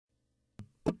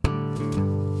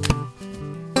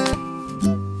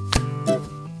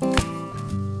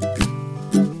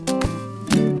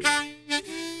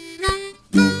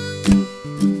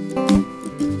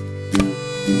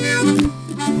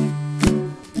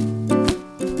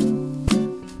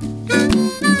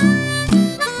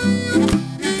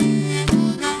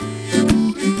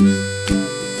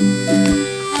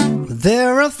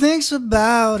things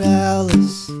about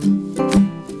Alice.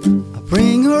 I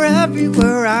bring her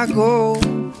everywhere I go.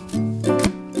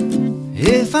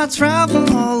 If I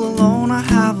travel all alone, I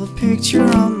have a picture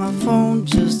on my phone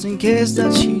just in case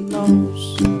that she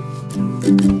knows.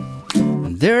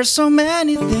 And there's so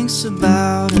many things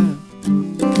about her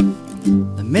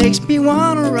that makes me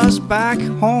wanna rush back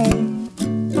home.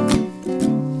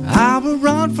 I will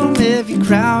run from every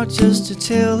crowd just to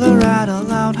tell her right out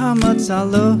loud how much I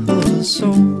love her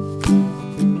so.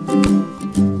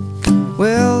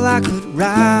 Well, I could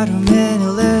write her many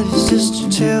letters just to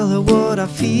tell her what I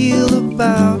feel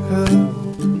about her.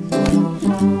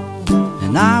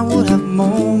 And I would have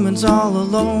moments all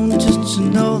alone just to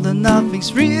know that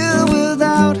nothing's real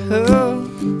without her.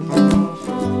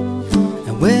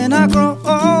 And when I grow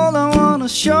old, I wanna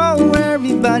show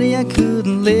everybody I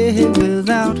couldn't live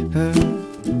without her.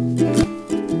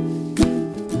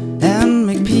 And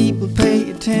make people pay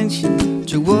attention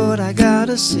to what I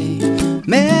gotta say.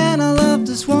 Man, I love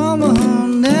this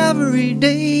woman every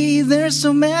day. There's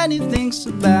so many things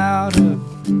about her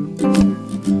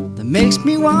that makes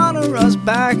me wanna rush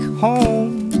back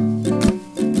home.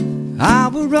 I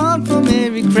will run from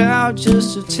every crowd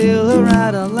just to tell her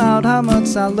right out loud how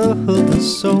much I love her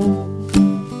so.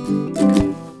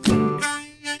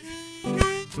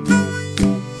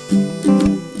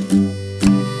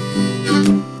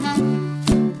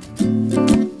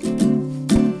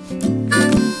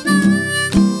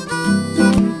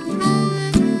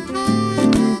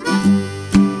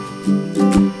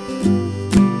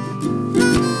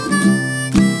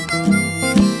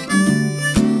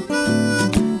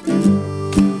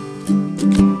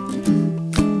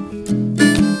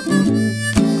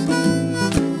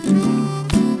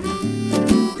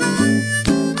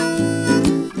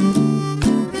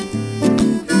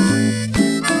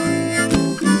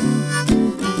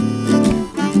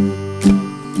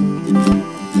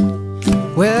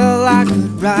 Well, I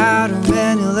could write her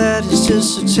many letters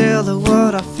just to tell her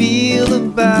what I feel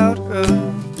about her.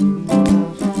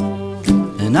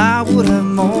 And I would have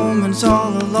moments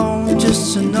all alone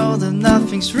just to know that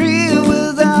nothing's real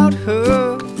without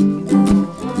her.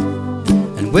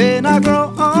 And when I grow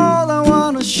old, I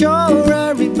wanna show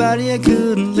everybody I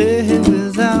couldn't live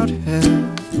without her.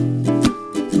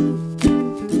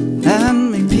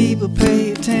 And make people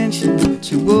pay attention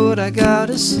to what I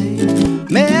gotta say.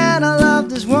 Man, I love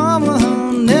this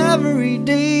woman every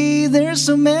day. There's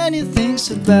so many things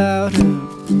about her.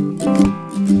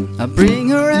 I bring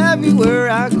her everywhere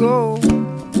I go.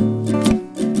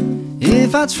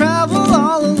 If I travel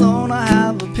all alone, I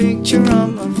have a picture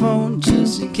on my phone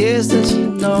just in case that she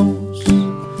knows.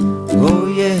 Oh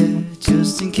yeah,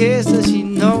 just in case that she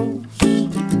knows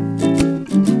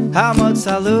how much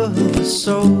I love her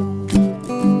so.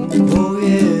 Oh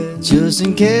yeah, just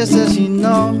in case that she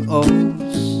knows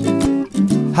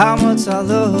how much I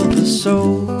love her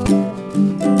so.